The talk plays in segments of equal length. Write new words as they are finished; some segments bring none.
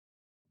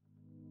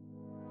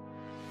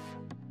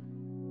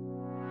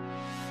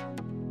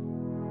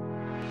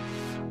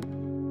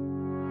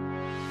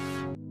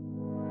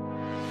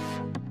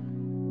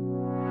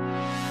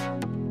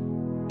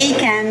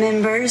ACAN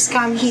members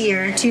come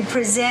here to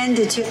present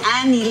to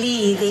Annie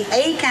Lee the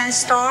ACAN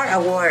Star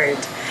Award.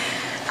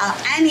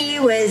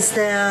 Annie was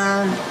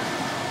the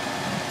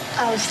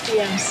MC.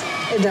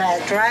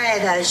 That's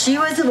right. She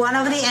was one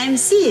of the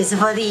MCs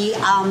for the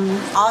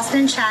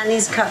Austin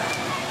Chinese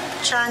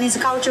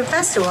Culture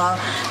Festival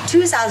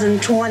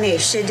 2020.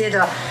 She did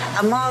a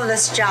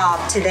marvelous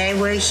job today.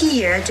 We're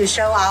here to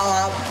show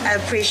our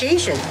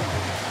appreciation.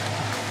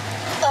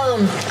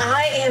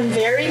 I am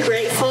very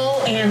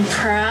grateful and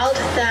proud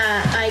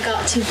that I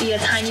got to be a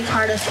tiny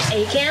part of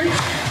ACAN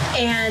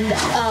and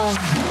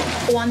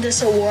won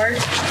this award.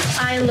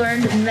 I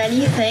learned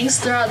many things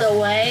throughout the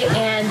way,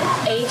 and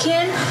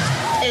ACAN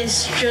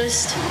is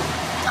just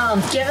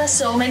give us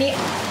so many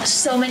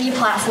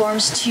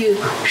platforms to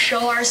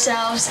show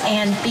ourselves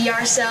and be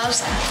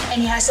ourselves,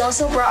 and it has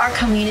also brought our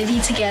community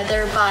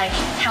together by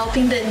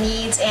helping the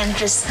needs and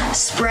just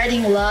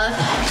spreading love.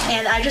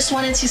 And I just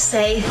wanted to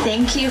say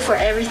thank you for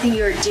everything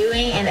you're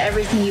doing and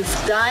everything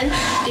you've done,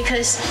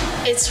 because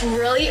it's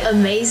really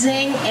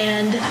amazing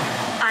and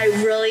I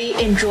really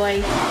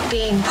enjoy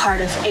being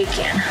part of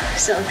ACAN.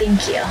 So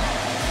thank you.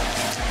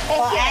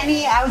 Well,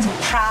 Annie, I was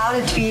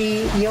proud to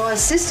be your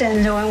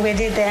assistant when we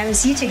did the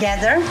MC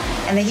together.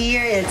 And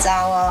here is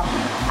our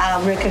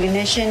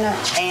recognition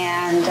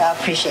and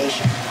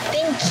appreciation.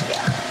 Thank you.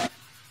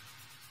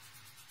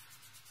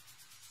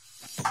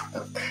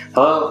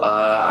 Hello,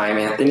 I'm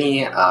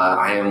Anthony.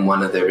 I am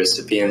one of the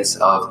recipients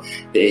of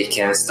the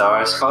ACAN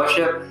Star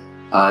Scholarship.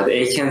 The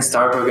ACAN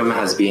Star program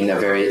has been a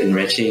very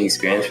enriching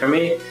experience for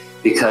me,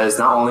 because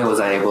not only was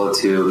I able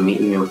to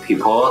meet new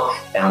people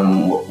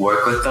and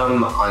work with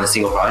them on a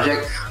single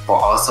project, but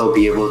also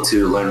be able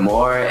to learn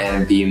more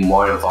and be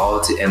more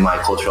involved in my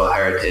cultural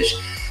heritage.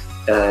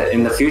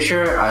 In the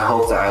future, I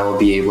hope that I will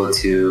be able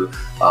to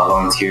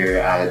volunteer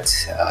at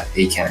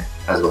ACAN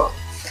as well.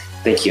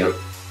 Thank you.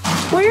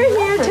 We're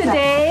here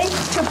today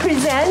to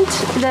present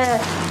the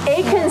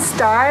ACAN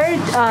Star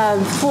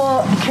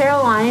for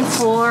Caroline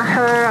for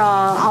her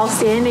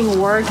outstanding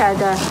work at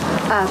the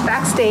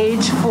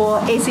backstage for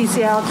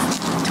ACCL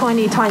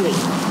 2020.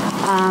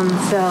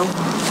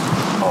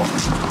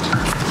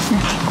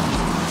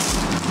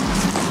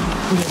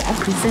 I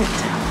present.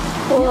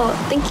 Well,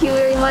 thank you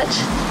very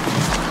much.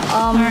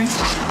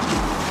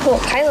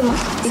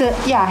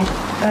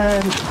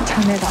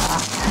 turn it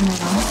off.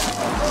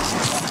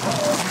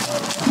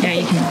 Yeah,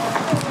 you can.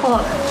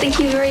 Well, thank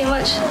you very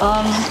much.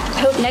 I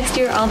hope next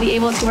year I'll be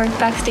able to work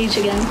backstage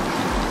again.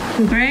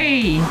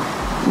 Great.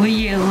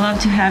 We love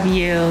to have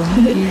you.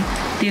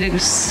 You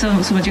did so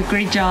much a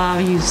great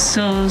job. You're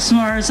so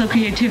smart, so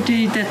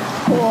creativity. That's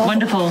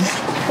wonderful.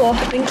 Well,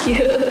 thank you.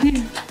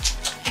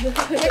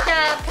 Good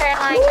job,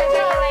 Caroline.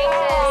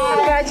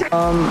 Congratulations.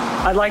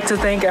 I'd like to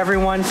thank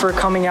everyone for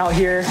coming out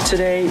here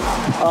today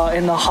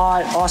in the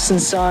hot Austin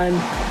sun.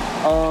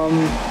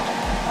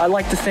 I'd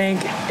like to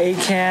thank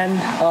ACAN,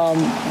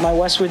 my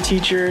Westwood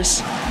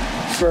teachers,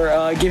 for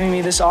giving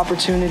me this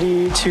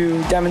opportunity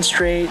to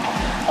demonstrate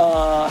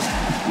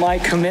my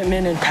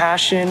commitment and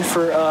passion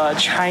for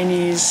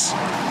Chinese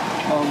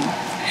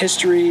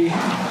history,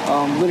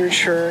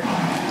 literature,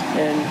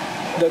 and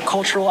the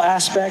cultural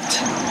aspect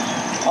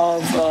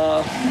of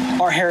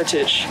our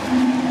heritage.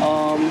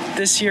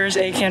 This year's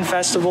ACAN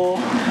Festival,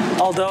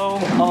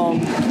 although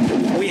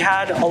we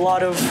had a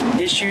lot of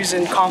issues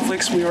and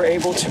conflicts, we were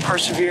able to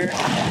persevere,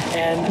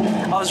 and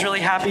I was really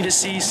happy to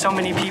see so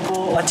many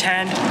people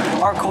attend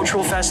our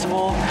cultural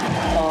festival,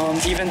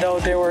 even though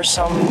there were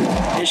some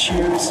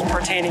issues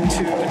pertaining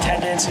to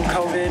attendance and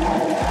COVID,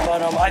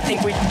 but I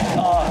think we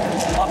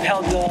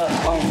upheld the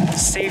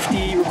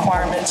safety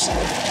requirements.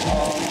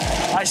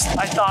 I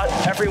thought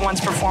everyone's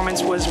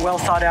performance was well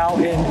thought out,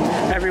 and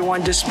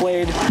everyone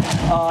displayed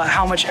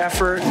how much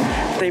effort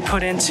they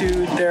put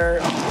into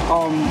their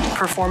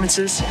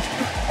performances,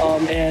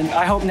 and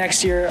I hope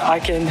next year I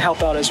can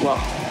help out as well.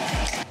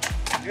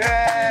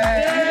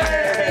 Yay!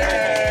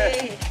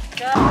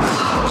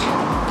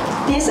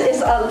 This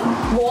is a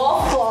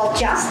award for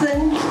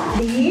Justin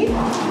Lee,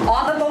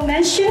 honorable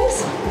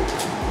mentions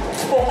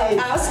for her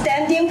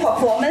outstanding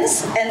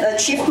performance and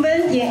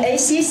achievement in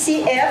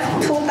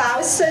ACCF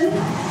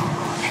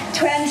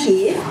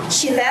 2020.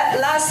 She led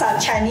LASA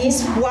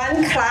Chinese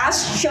One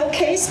Class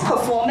Showcase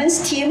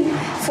Performance Team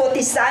for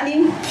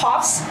designing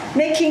props,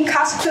 making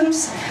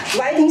costumes,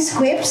 writing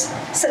scripts,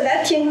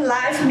 selecting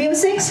live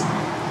music,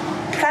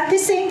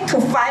 practicing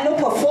to final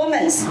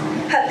performance.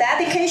 Her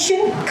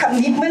dedication,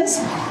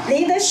 commitments,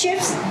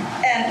 leaderships,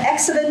 and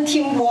excellent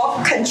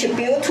teamwork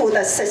contribute to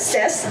the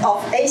success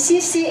of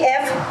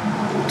ACCF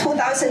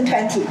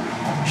 2020.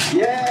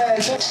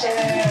 Yes.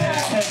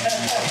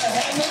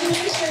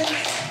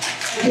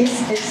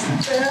 This is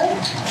the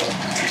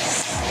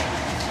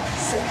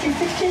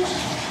certificate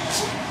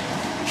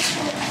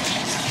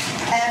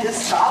and the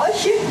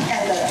scholarship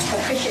and the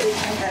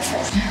appreciation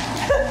letters.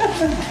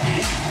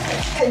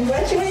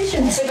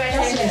 Congratulations.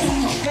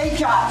 Congratulations. Great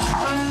job.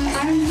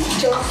 I'm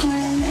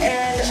Jocelyn,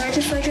 and I'd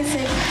just like to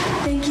say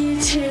thank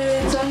you to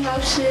Zhang Lao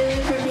Shi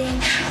for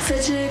being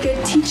such a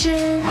good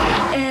teacher,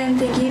 and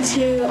thank you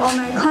to all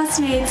my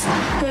classmates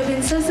who have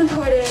been so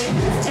supportive,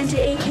 and to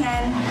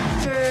ACAN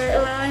for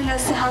allowing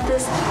us to have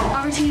this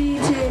opportunity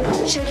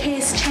to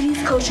showcase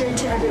Chinese culture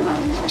to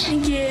everyone.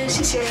 Thank you,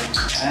 谢谢。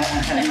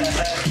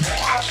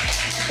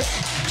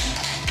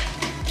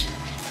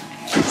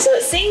 So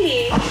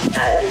Cindy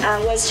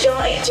was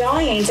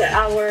joined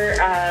our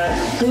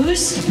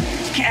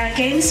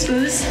games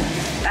booth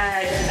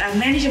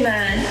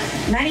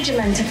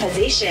management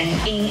position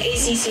in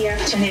ACCF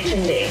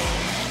 2020.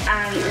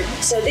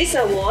 So this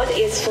award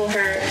is for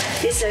her.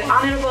 This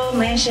honorable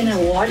mention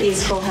award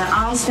is for her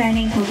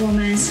outstanding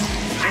performance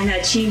and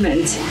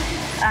achievement.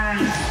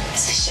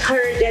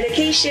 Her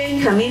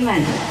dedication,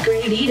 commitment,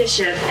 great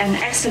leadership, and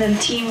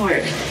excellent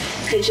teamwork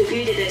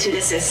contributed to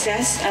the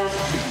success of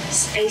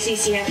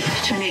ACCF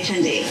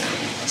 2020.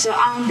 So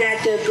on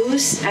that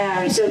booth,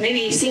 so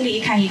maybe Cindy,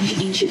 you can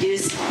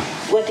introduce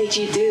what did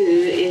you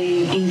do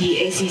in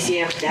the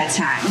ACCF that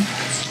time?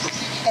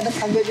 And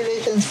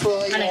congratulations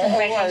for your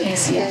award.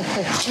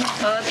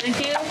 Thank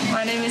you.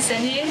 My name is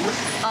Cindy.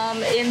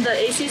 In the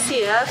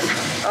ACCF,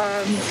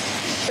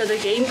 for the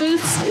game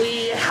booths,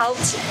 we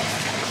helped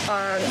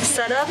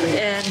set up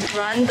and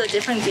run the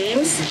different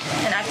games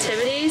and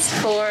activities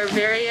for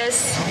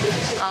various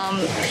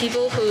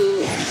people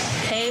who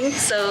came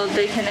so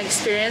they can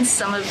experience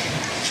some of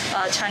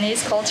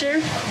Chinese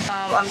culture.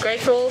 I'm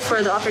grateful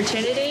for the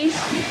opportunity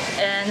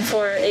and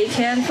for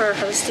ACAN for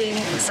hosting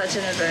such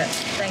an event.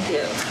 Thank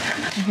you.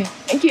 Okay.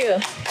 Thank you.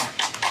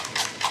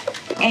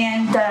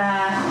 And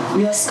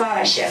your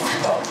scholarship.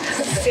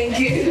 Thank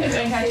you.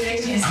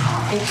 Congratulations.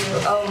 Thank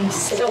you.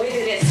 So we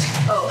did it.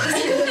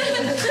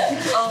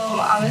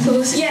 I'm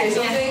supposed to say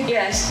something?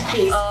 Yes,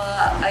 please.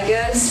 I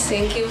guess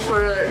thank you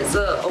for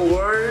the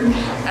award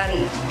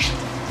and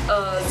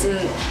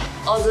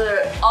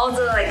all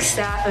the like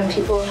staff and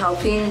people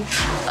helping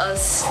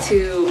us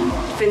to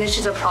finish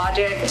the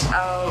project,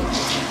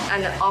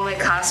 and all my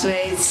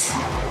classmates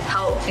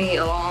helped me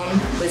along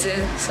with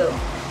it. So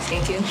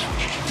thank you.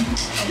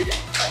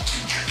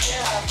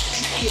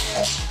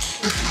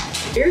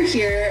 We're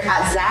here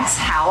at Zach's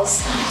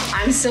house.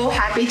 I'm so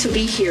happy to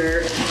be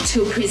here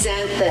to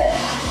present the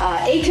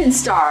ACAN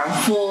Star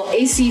for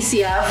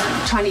ACCF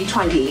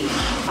 2020.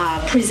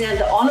 Present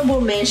the honorable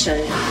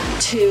mention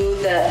to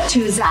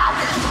Zach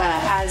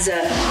as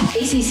a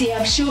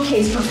ACCF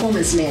Showcase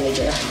Performance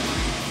Manager.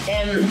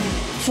 And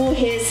for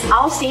his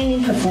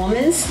outstanding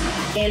performance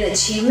and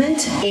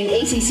achievement in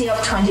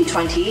ACCF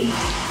 2020,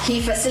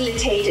 he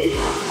facilitated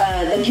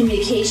the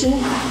communication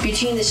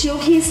between the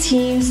showcase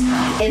teams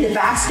and the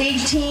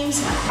backstage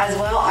teams, as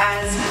well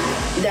as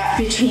that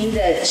between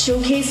the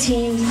showcase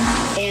team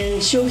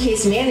and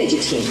showcase manager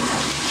team.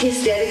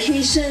 His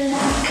dedication,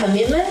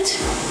 commitment,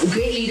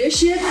 great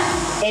leadership,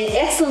 and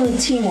excellent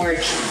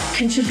teamwork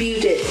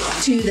contributed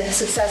to the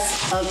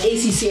success of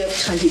ACCF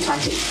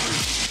 2020.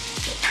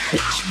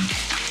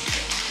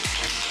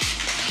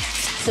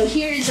 So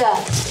here is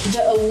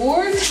the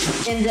award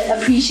and the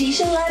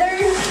appreciation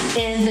letter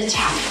and the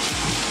check.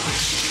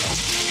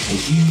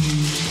 Thank you.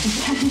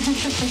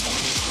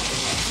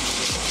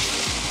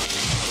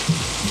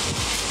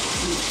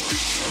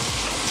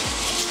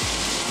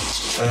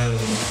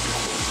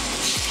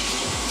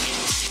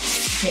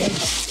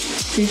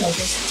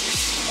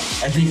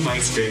 I think my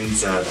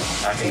experience at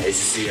ACAN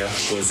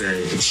ACCF was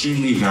an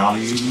extremely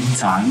valued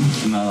time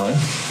in my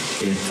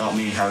life. It taught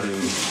me how to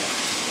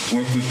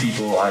work with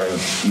people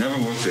I've never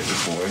worked with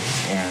before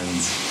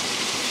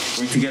and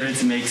work together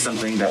to make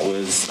something that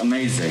was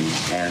amazing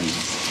and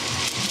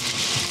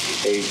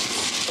an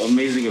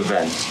amazing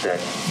event that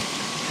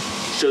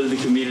showed the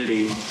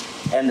community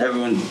and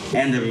everyone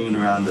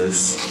around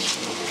us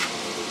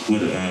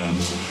what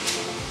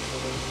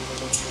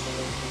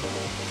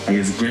I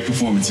guess a great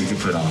performance we could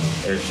put on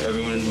if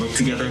everyone worked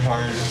together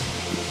hard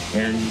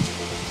and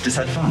just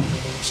had fun.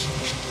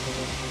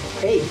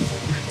 Great.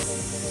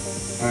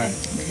 All right.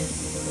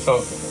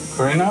 So,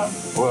 Karina,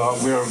 well,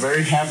 we are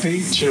very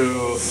happy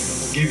to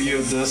give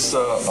you this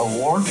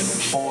award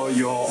for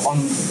your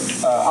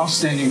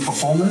outstanding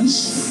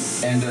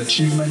performance and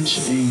achievement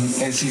in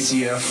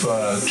ACCF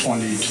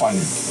 2020.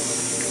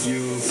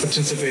 You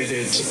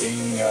participated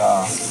in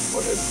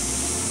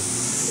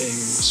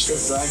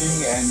script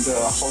writing and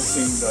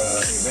hosting the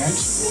event.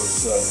 It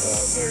was a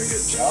very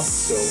good job.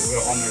 So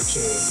we're honored to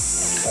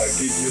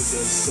give you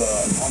this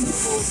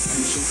honorable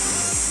mention.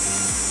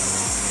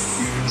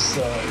 Here's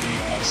the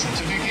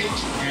certificate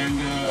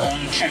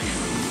and check.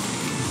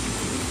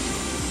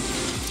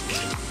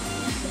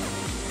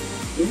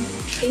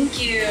 Thank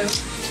you.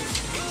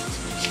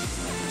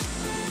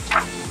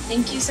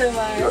 Thank you so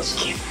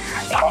much.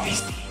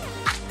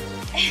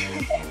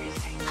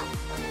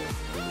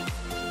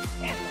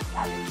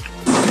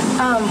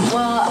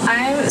 Well,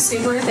 I'm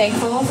super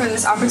thankful for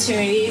this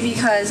opportunity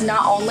because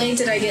not only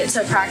did I get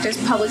to practice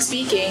public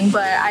speaking,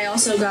 but I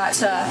also got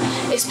to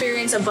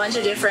experience a bunch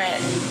of different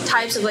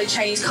types of like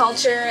Chinese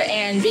culture,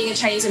 and being a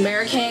Chinese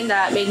American,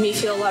 that made me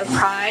feel a lot of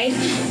pride,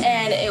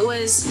 and it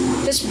was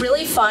just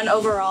really fun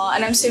overall.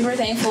 And I'm super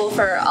thankful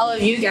for all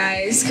of you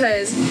guys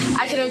because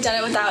I could have done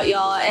it without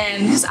y'all,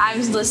 and because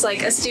I'm just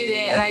like a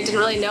student and I didn't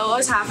really know what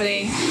was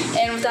happening,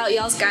 and without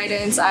y'all's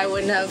guidance I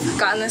wouldn't have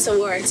gotten this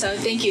award. So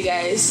thank you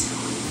guys.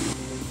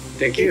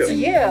 Thank you. It's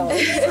you.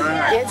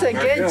 It's a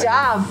good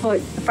job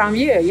from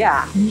you,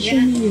 yeah.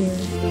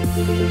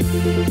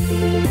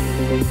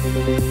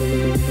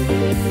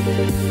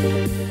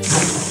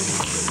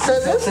 So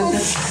this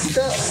is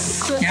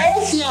the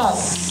ACAN,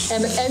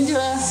 and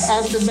Angela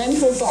as the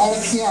mentor for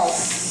ACAN.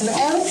 And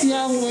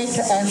ACAN works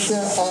as the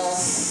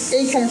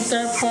ACAN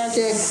Star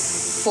Project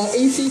for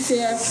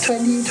ACCF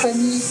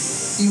 2020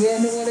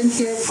 Event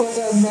Volunteer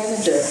Program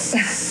Manager.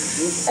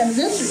 And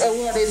this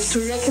award is to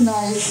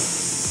recognize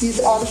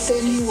his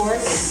outstanding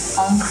work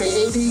on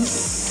creating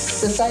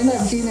the Sign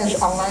Up Genius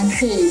online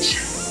page,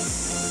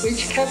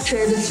 which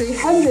captured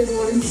 300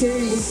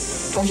 volunteering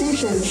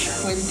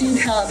positions with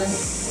detailed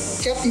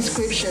job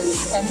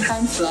descriptions and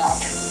time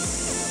slot.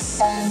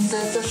 And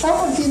the Sign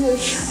Up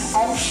Genius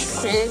I've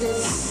created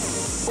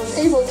was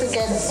able to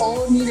get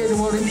all needed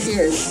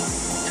volunteers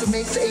to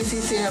make the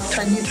ACCF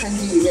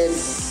 2020 event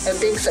a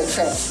big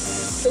success.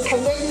 So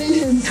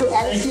congratulations to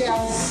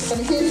ACAN,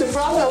 and here's the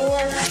bronze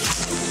award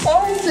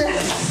and the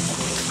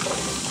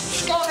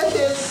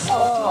scholarship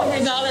of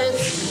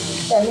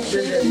 $200, and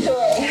please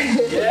enjoy.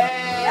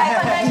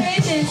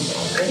 Congratulations.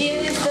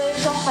 Here's the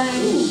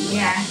trophy.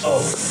 Yeah.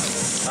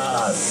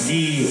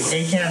 The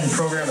ACAN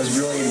program is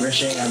really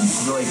enriching. I'm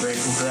really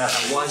grateful for that.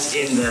 I was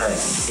in the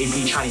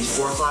AP Chinese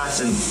 4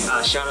 class, and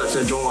shout out to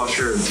Zhong Lao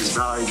Shi, Ms.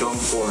 Valerie Zhong,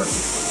 for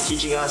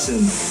teaching us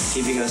and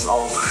keeping us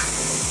all,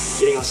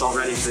 getting us all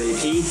ready for the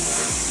AP.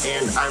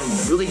 And I'm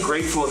really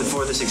grateful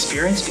for this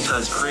experience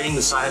because creating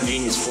the Sign Up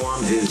Genius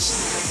forum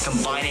is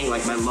combining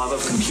like my love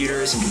of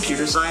computers and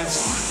computer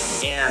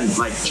science and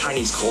like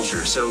Chinese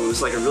culture. So it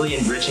was like a really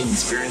enriching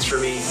experience for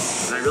me,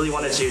 and I really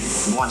want to do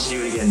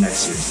it again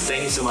next year.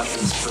 Thank you so much for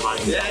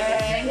providing me.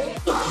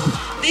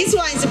 This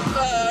one is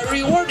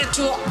rewarded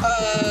to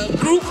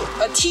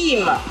a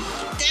team: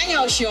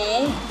 Daniel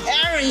Xiong,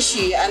 Aaron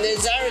Xu, and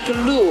Zarek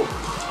Lu.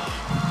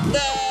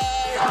 The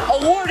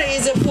award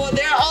is for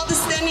their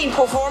outstanding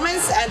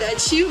performance and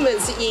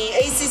achievements in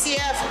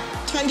ACCF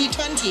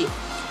 2020.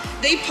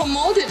 They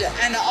promoted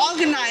and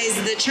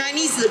organized the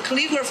Chinese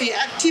calligraphy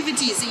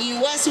activities in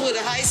Westwood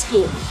High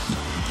School.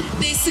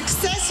 They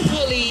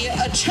successfully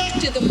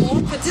attracted more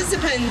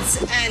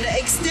participants and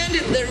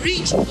extended the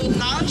reach to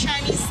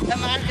non-Chinese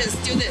American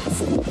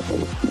students.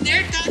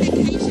 Their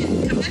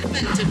dedication,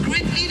 commitment,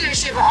 great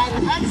leadership,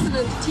 and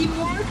excellent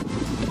teamwork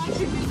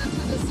contributed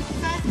to the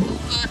success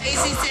of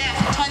ACCF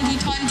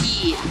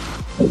 2020.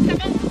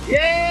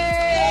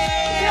 Yay!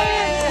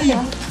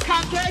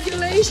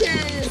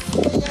 Congratulations!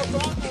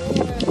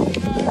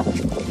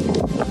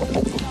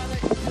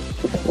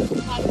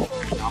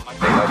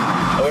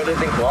 I really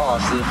thank Gala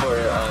for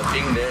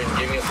being there and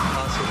giving us a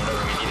classroom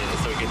whenever we needed it,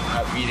 so we could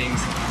have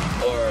meetings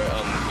or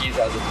use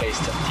it as a place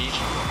to teach.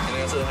 And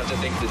I also have to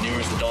thank the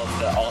numerous adults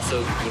that also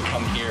would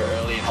come here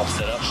early and help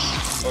set up,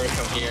 or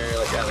come here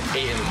like at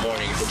 8 in the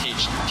morning to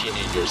teach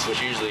teenagers,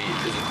 which usually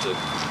isn't a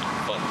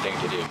fun thing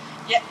to do.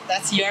 Yeah,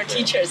 that's your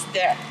teachers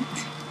there,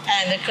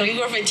 and the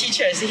calligraphy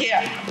teachers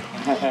here.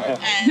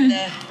 And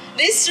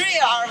these three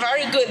are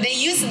very good. They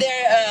use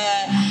their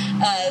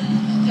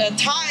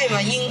time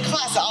in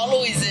class,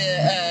 always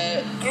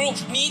group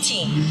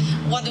meeting.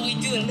 What do we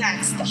do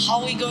next? How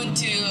are we going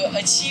to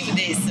achieve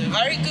this?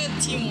 Very good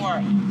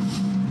teamwork.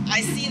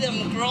 I see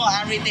them grow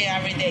every day.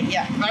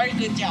 Yeah, very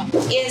good job.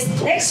 Yes,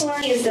 next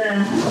one is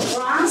the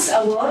Bronze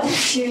Award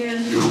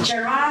to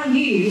Gerard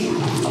Yu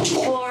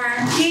for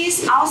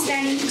his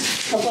outstanding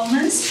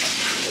performance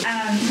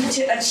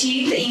to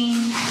achieve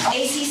in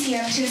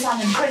ACCF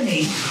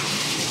 2020.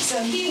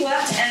 So he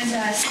worked as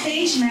a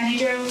stage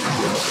manager,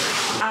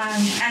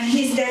 and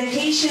his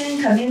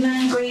dedication,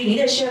 commitment, great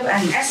leadership,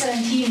 and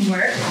excellent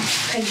teamwork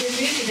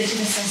contributed to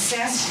the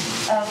success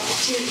of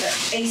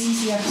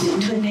ACCF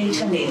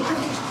 2020.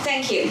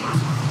 Thank you.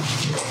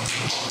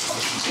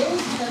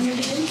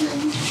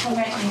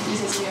 Congratulations,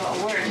 this is your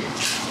award.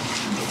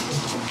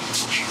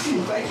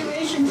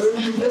 Congratulations.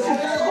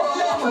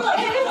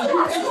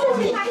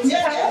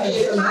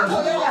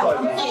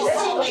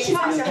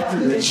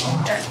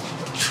 Congratulations.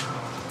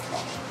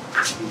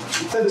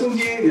 在中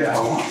间一点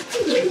好吗？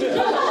这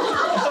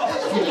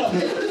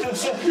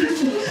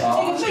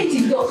个背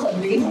景都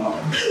很灵。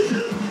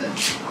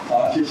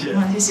好，谢谢。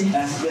好，谢谢。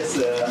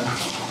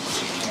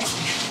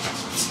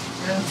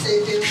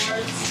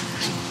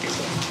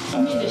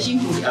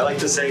I'd like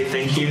to say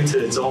thank you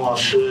to Zhong Lao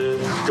Shi,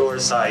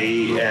 Doris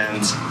Ai,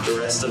 and the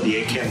rest of the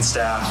ACAN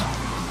staff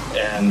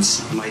and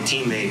my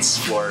teammates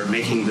for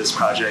making this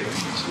project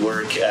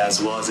work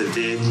as well as it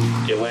did.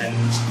 It went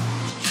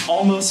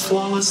almost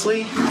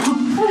flawlessly.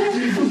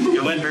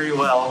 It went very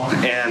well,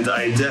 and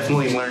I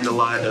definitely learned a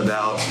lot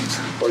about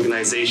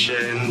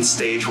organization,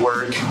 stage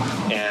work,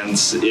 and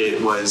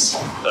it was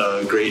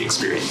a great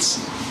experience.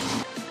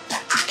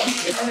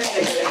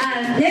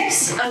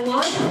 Next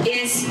award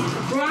is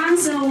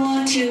Bronze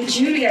Award to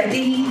Julia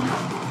D.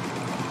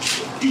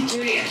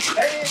 Julia.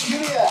 Hey,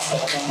 Julia.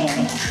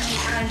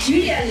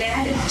 Julia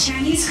led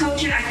Chinese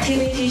Culture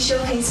Activity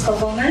Showcase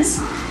performance.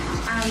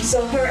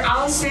 So her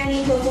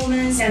outstanding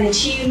performance and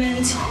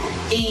achievement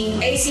in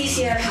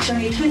ACCF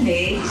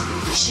 2020,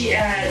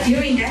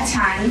 during that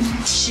time,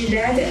 she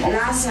led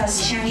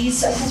LASA's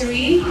Chinese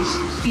 3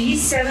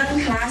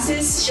 B7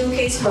 classes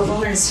showcase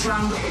performance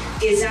from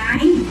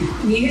design,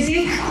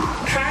 music,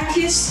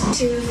 practice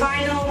to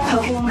final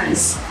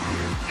performance.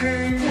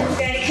 Her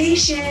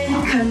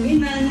dedication,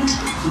 commitment,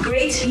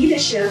 great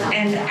leadership,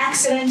 and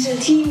excellent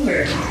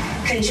teamwork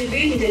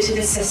contributed to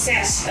the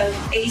success of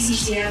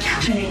ACCF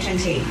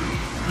 2020.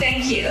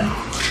 Thank you.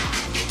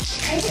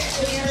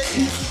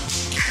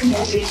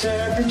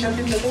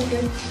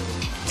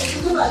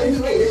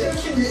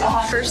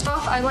 First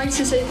off, I'd like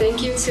to say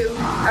thank you to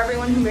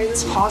everyone who made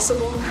this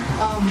possible,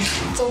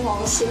 Zhou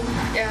Wangxi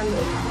and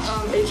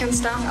ACAN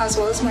staff, as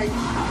well as my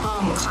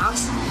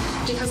class,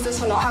 because this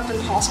would not have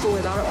been possible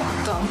without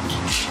them.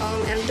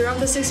 And throughout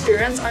this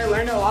experience, I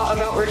learned a lot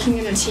about working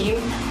in a team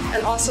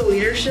and also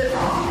leadership.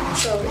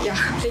 So yeah,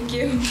 thank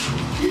you.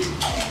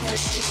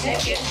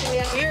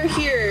 We're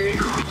here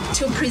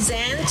to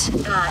present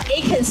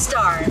ACAN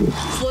Star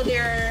for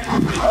their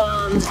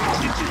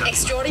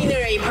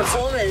extraordinary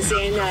performance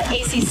in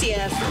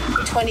ACCF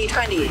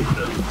 2020.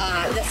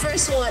 The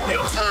first one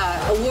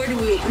award we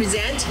will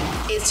present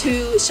is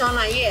to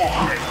Shauna Ye.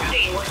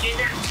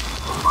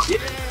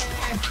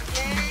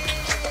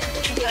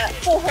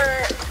 For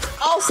her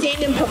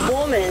outstanding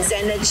performance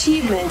and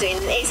achievement in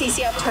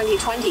ACCF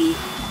 2020,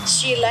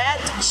 she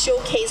led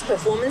showcase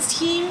performance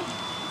team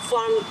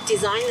from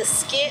designing the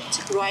skit,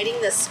 writing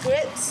the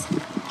scripts,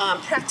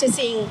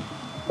 practicing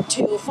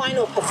to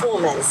final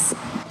performance.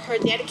 Her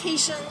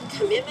dedication,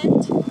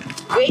 commitment,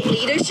 great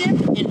leadership,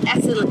 and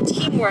excellent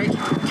teamwork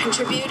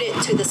contributed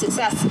to the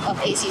success of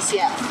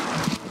ACCF.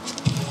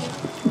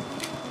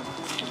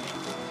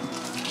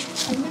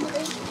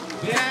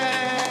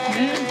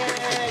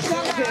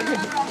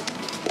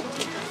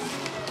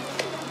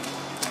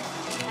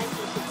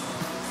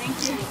 Thank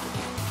you.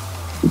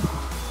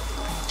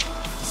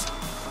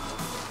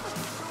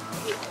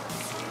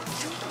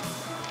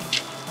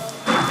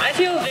 I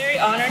feel very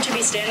honored to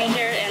be standing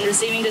here and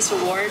receiving this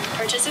award.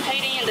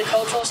 Participating in the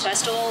Cultural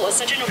Festival was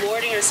such an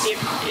rewarding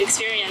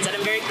experience, and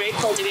I'm very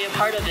grateful to be a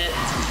part of it.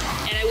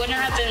 And I wouldn't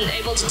have been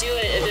able to do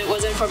it if it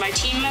wasn't for my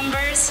team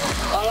members,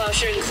 Wang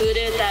Laosher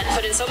included, that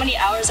put in so many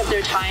hours of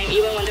their time,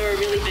 even when they were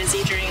really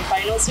busy during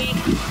finals week.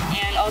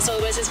 And also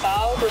Mrs.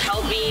 Bao, who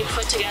helped me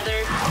put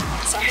together,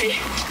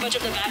 much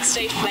of the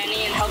backstage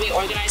planning and helped me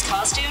organize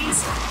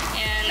costumes.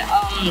 And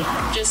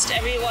just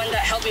everyone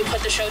that helped me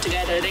put the show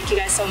together. Thank you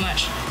guys so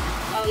much.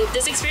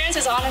 This experience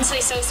is honestly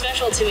so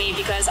special to me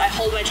because I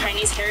hold my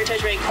Chinese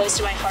heritage very close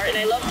to my heart, and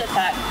I love the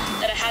fact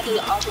that I had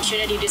the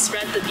opportunity to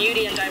spread the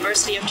beauty and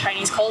diversity of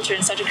Chinese culture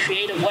in such a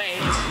creative way.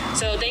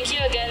 So thank you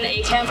again,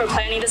 ACAN, for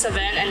planning this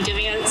event and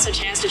giving us a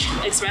chance to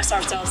express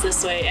ourselves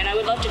this way, and I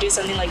would love to do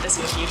something like this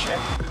in the future.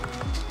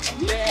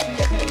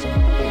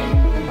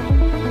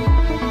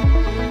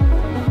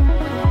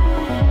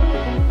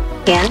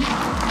 Again?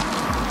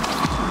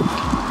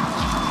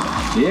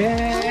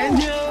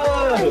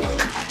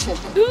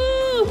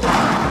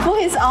 For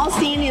his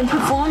outstanding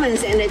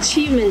performance and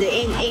achievement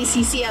in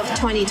ACCF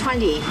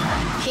 2020,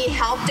 he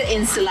helped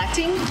in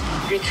selecting,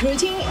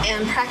 recruiting,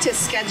 and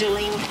practice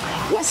scheduling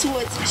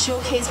Westwood's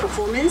showcase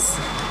performance.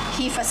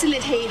 He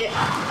facilitated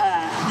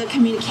the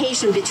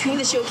communication between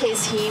the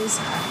showcase teams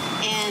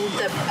and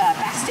the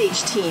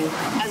backstage team,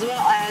 as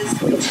well as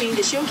between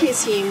the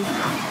showcase team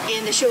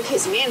and the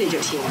showcase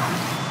manager team.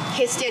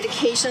 His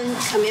dedication,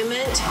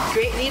 commitment,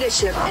 great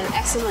leadership, and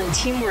excellent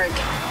teamwork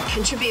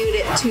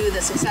contributed to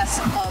the success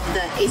of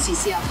the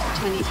ACCF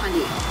 2020.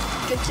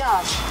 Good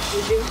job,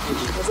 Andrew.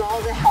 It was all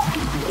the help.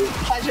 It was a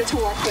pleasure to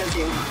work with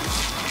you.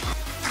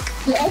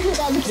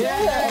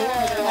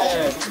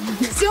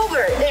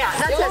 Silver, yeah,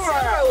 that's a silver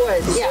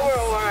award. Silver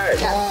award.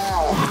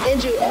 Yeah.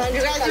 Andrew,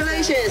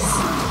 congratulations.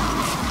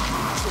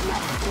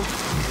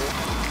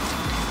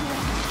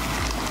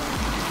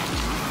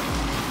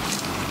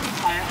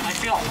 I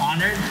feel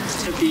honored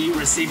to be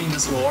receiving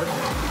this award.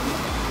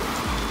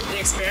 The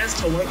experience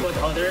to work with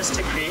others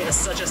to create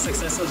such a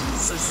successful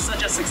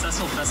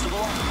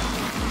festival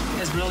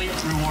is really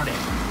rewarding.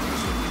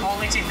 I would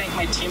like to thank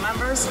my team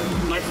members,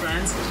 my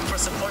friends, for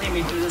supporting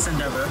me through this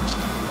endeavor,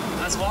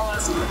 as well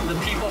as the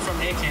people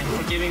from ACAN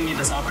for giving me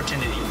this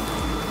opportunity.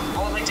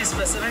 I would like to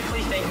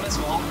specifically thank Ms.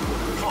 Wong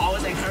for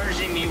always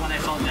encouraging me when I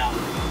felt down.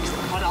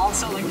 I would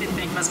also like to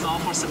thank Ms. Bao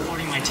for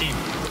supporting my team.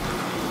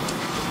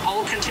 I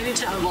will continue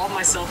to involve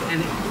myself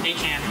in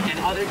ACAN and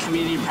other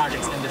community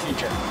projects in the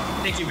future.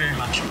 Thank you very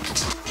much.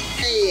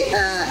 Hey,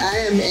 I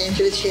am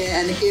Angela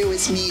Chen, and here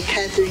with me,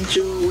 Catherine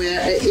Zhu. We're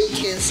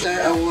ACAN Star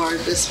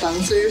Award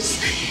sponsors,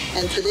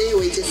 and today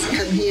we just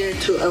come here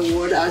to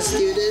award our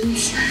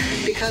students.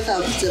 Because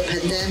of the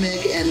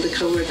pandemic and the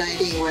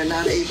COVID-19, we're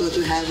not able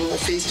to have a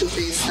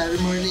face-to-face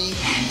ceremony,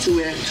 so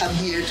we're come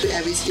here to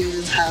every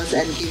student's house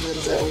and give them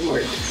the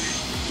award.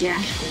 Yeah.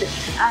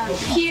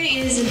 Here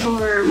is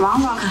for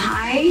Round Rock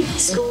High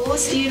School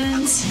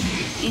students,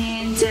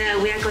 and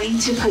we are going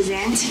to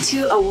present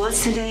 2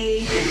 awards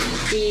today.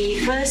 The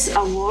first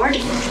award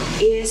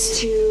is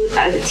to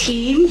the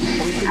team,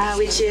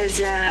 which is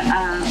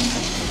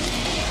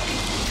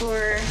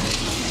for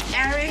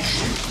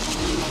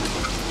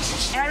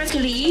Eric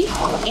Lee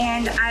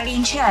and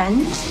Eileen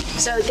Chen.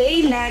 So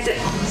they led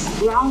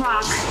Round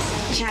Rock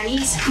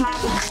Chinese Club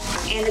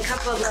and a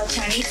couple of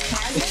Chinese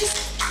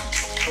classes.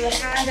 We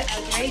had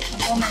a great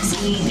performance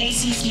in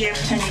ACCF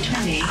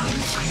 2020.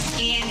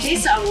 And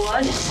this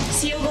award,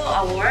 Silver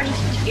Award,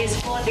 is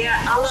for their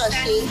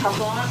outstanding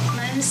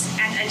performance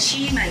and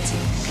achievement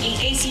in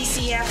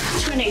ACCF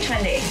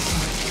 2020.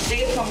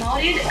 They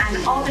promoted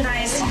and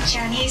organized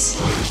Chinese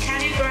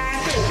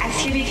calligraphy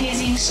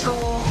activities in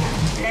school,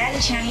 led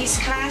Chinese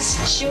class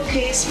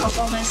showcase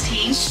performance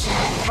teams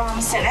from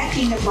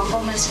selecting the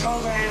performance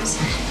programs,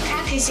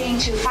 practicing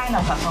to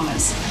final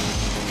performance.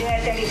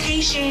 Their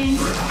dedication,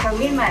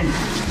 commitment,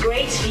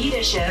 great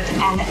leadership,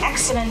 and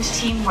excellent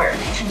teamwork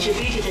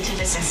contributed to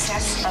the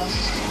success of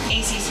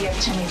ACCF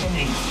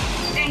 2020.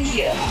 Thank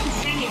you.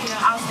 Thank you for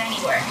your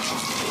outstanding work.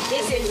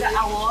 This is the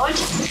award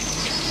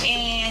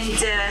and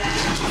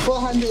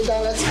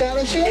 $400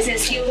 scholarship. This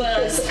is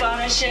silver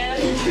scholarship.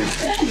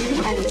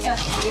 And it's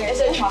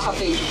a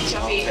trophy.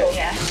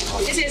 Yeah.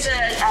 This is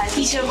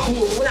teacher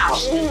Wu Lao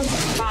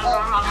from Round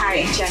Rock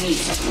High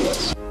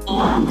Chinese.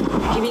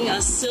 Giving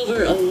a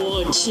silver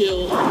award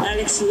to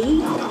Alex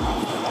Liu.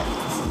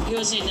 He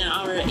was in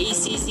our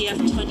ACCF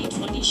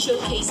 2020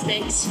 showcase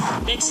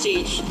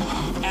backstage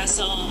as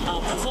a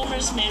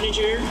performance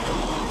manager.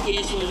 He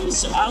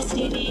was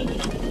outstanding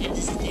in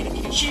his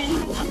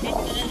dedication,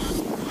 commitment,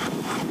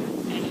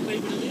 and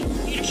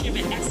leadership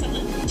and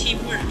excellent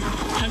teamwork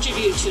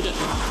contribute to the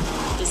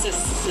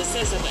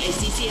success of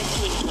ACCF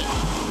 2020.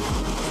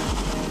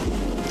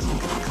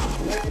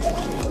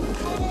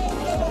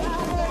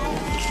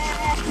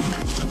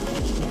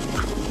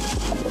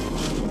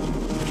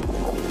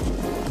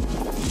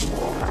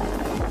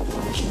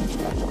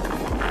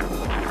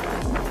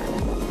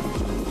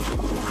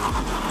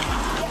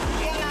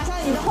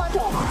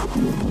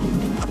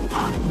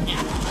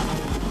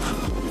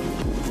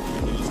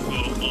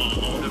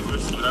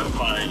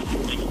 By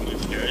thanking my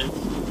parents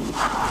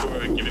for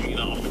giving me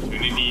the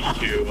opportunity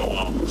to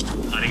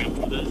signing up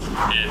for this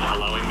and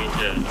allowing me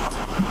to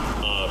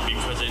be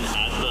present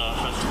at the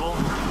festival.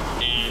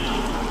 And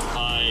I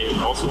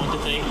also want to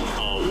thank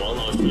Wang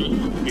Laoshi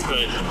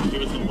because she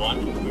was the one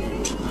who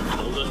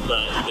told us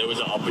that there was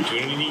an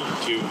opportunity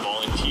to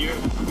volunteer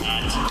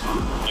at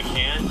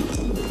ACAN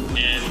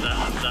and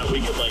that we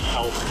could like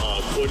help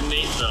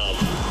coordinate the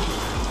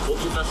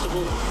culture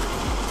festival.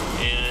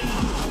 And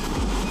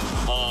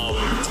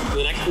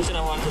the next person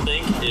I want to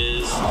thank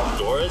is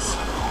Doris,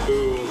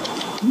 who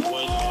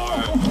was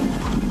our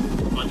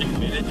project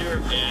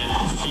manager,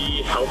 and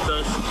she helped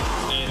us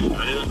and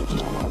guided us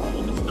through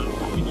all the stuff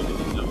we needed to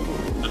know,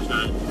 such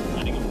as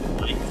setting up the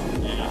lights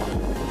and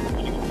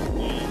setting up the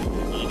plan,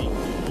 designing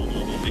all the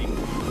other things.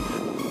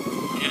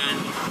 And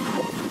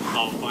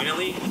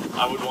finally, I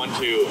would want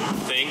to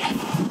thank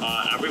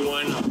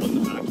everyone on the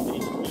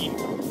backstage team,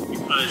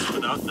 because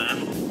without them,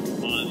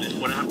 this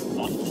wouldn't have been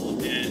possible.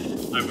 And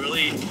I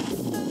really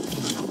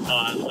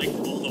like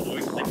all the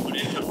work they put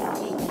into it.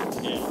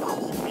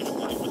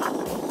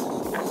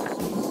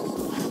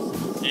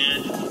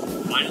 And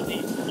finally,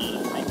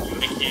 thank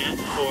you again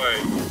for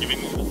giving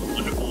me this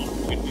wonderful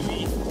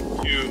opportunity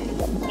to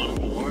learn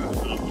more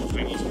about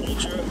Chinese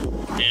culture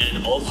and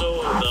also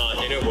the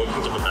inner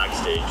workings of the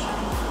backstage.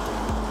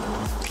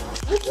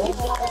 So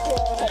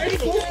happy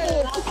to have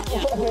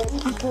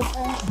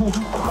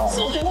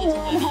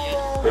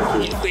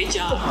you. Great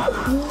job.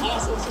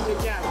 Awesome.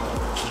 Good job.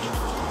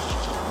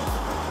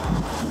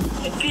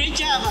 Great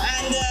job.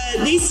 And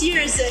this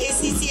year's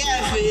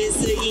ACCF is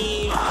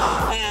in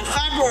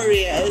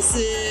February.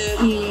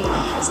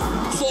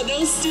 For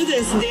those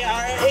students, they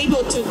are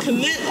able to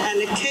commit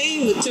and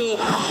came to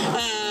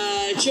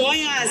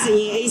join us in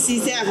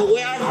ACCF.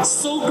 We are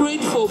so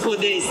grateful for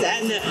this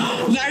and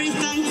very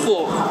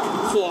thankful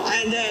for.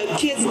 And the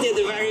kids did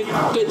a very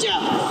good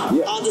job.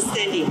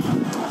 Outstanding.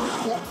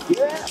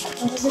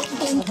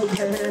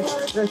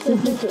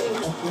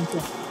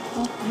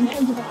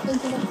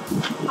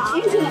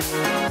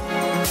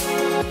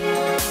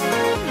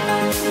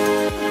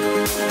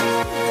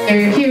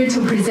 We're here to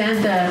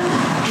present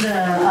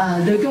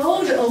the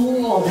gold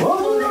award for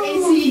the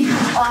AC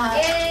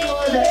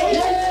for the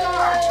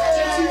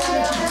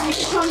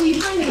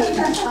 2020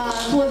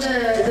 for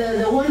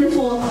the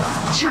wonderful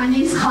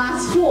Chinese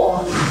class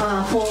 4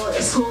 for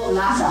School of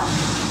Lhasa.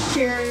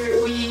 Here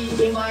we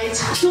invite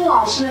invite 钟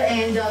老师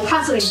and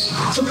Catherine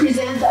to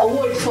present the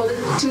award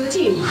to the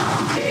team.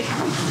 Okay.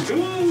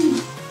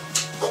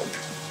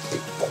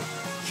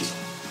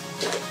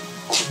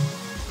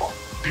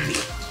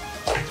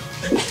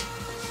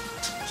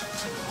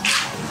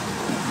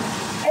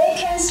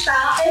 ACAN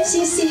Star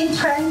ACC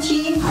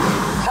 2020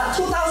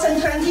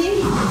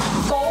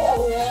 Gold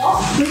Award.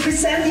 We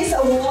present this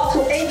award to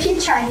AP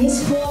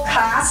Chinese 4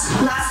 class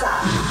NASA.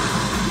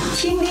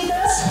 Team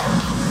leaders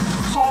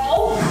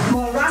Paul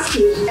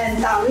Moraski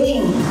and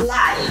Darlene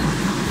Lai.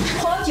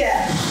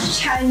 Project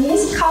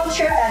Chinese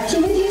culture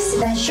activities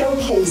and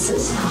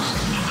showcases.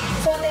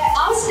 For their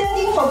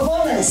outstanding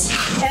performance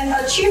and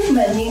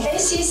achievement in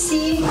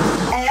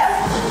ACCF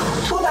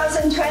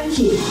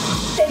 2020,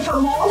 they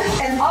promote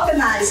and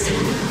organized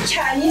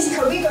Chinese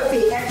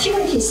calligraphy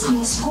activities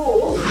in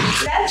school,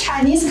 led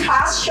Chinese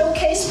class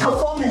showcase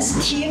performance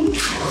team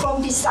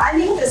from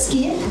designing the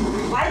skit,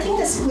 writing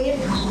the script,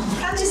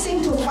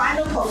 practicing to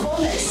final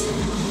performance.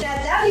 Their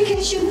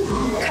dedication,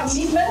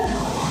 commitment,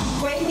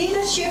 great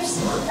leadership,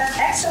 and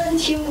excellent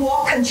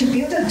teamwork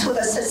contributed to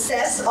the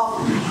success of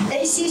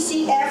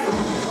ACCF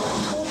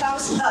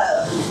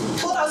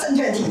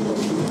 2020.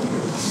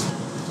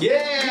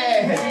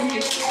 Yay!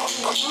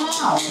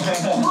 Wow.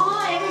 Come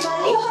on,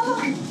 everybody.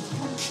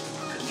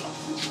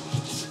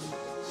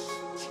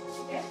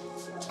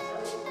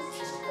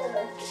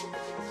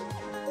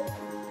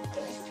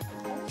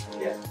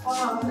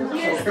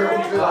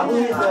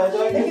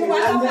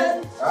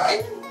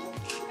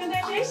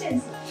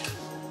 Congratulations.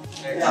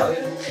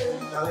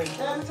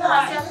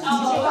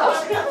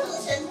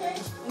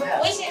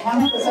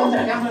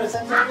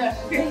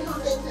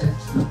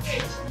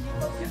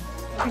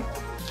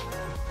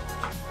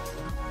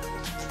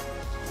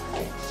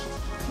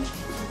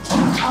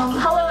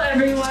 Hello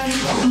everyone,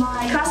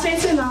 my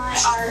classmates and I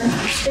are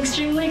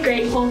extremely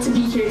grateful to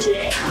be here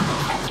today.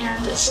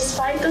 And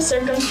despite the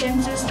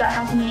circumstances that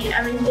have made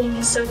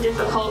everything so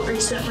difficult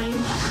recently,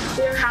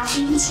 we are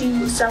happy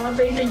to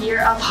celebrate the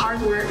year of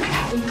hard work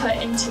we put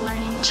into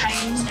learning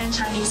Chinese and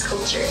Chinese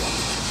culture.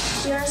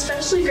 We are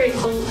especially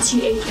grateful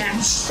to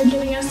ACAN for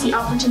giving us the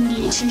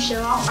opportunity to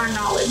show off our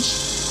knowledge,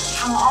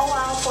 all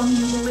while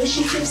forming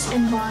relationships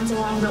and bonds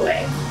along the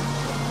way.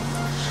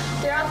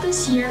 Throughout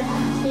this year,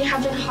 we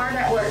have been hard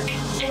at work,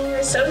 and we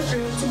are so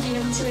thrilled to be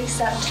able to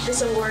accept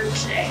this award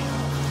today.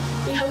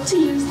 We hope to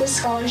use this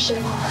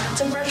scholarship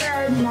to further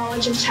our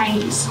knowledge of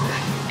Chinese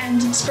and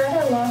spread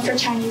our love for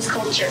Chinese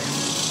culture.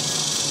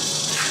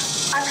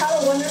 I've had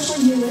a wonderful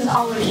year with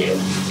all of you,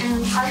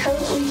 and I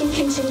hope we can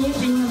continue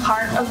being a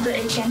part of the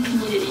ACAN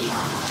community.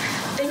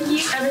 Thank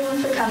you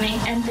everyone for coming,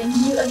 and thank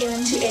you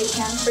again to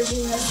ACAN for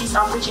giving us these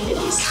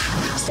opportunities.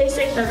 Stay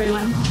safe,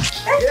 everyone.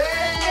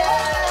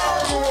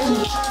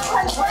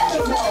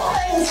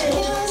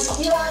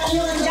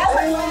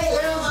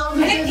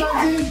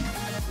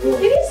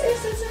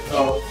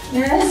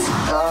 Yes.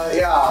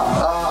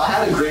 I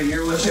had a great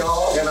year with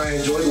y'all, and I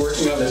enjoyed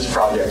working on this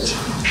project.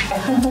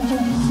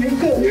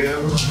 Yeah.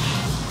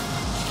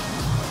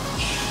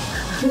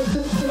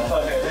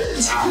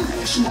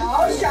 No,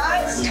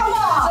 guys, come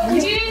on. So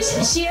could you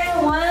share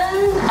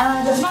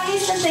the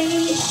funniest thing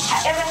you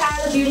ever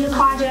had during the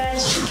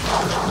project?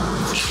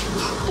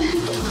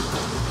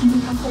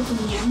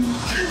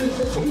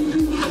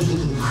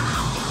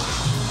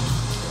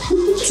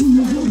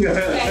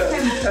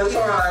 That's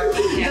all right.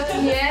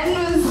 The end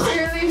was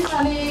really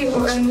funny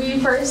when we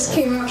first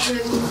came up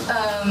with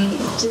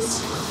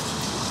just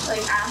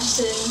like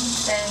Ashton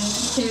and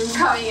him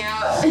coming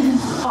out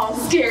all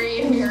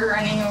scary and we were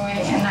running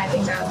away, and I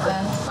think that was the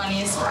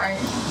funniest part.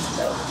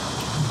 So.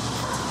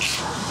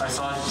 I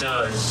thought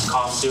the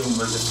costume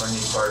was the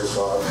funniest part as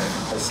well.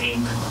 I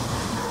think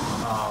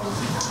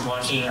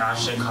watching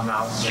Ashton come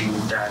out in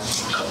that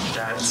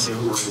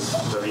suit was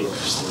really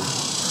interesting.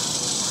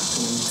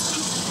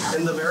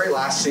 In the very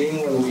last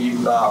scene when we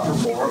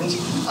performed,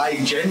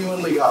 I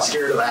genuinely got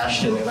scared of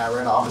Ashton and I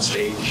ran off the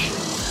stage.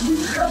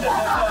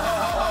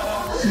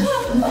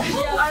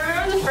 Yeah, I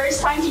remember the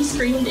first time he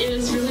screamed, it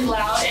was really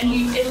loud, and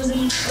it was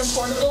in the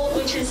portable,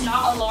 which is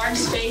not a large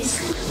space,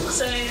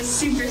 so it was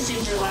super,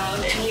 super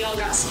loud, and we all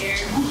got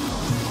scared.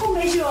 Who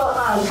made your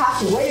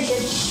costume? Where did you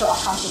get your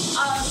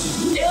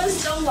costume? It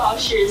was Dong Lao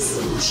Shi's.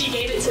 She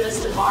gave it to us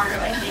to borrow,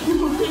 I think.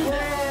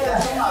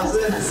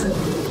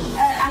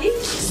 Are you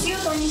still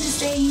going to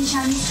stay in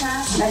Chinese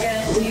class?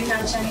 Do you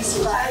have Chinese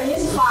 5?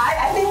 Chinese 5.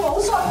 I think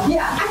also,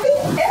 I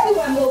think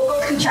everyone will go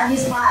to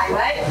Chinese 5,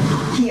 right?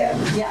 Here,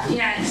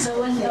 Yeah,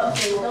 so no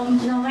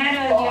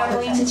matter if you are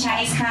going to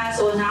Chinese class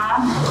or not,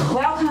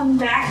 welcome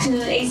back to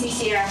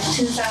ACCF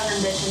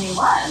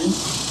 2021.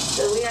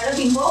 So we are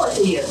looking forward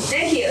to you.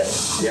 Thank you.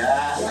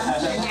 Yeah.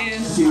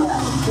 Thank you.